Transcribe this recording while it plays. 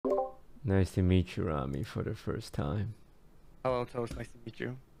Nice to meet you, Ramee, for the first time. Hello, Toast. Nice to meet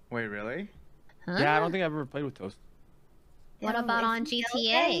you. Wait, really? Huh? Yeah, I don't think I've ever played with Toast. What No, about if on he yells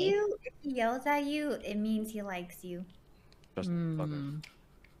GTA? at you, if he yells at you, it means he likes you. Just fuckers.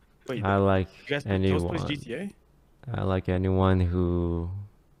 Wait, I like you guys Toast anyone. plays GTA? I like anyone who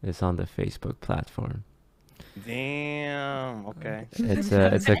is on the Facebook platform. Damn. Okay. It's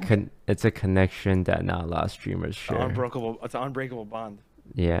a connection that not a lot of streamers share. It's an unbreakable bond.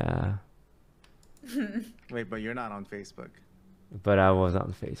 Yeah, Wait, but you're not on Facebook. but I was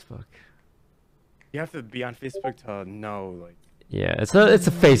on Facebook. You have to be on Facebook to know, like. Yeah, it's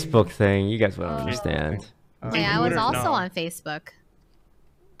a Facebook thing. You guys would understand. Wait, I was also on Facebook.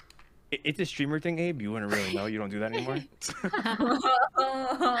 It's a streamer thing, Abe. You wouldn't really know. You don't do that anymore.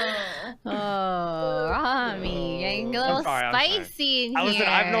 Oh, Ramee, getting a little spicy in here. Listen,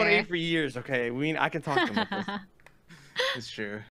 I've known Abe for years. Okay, I can talk to him. It's true.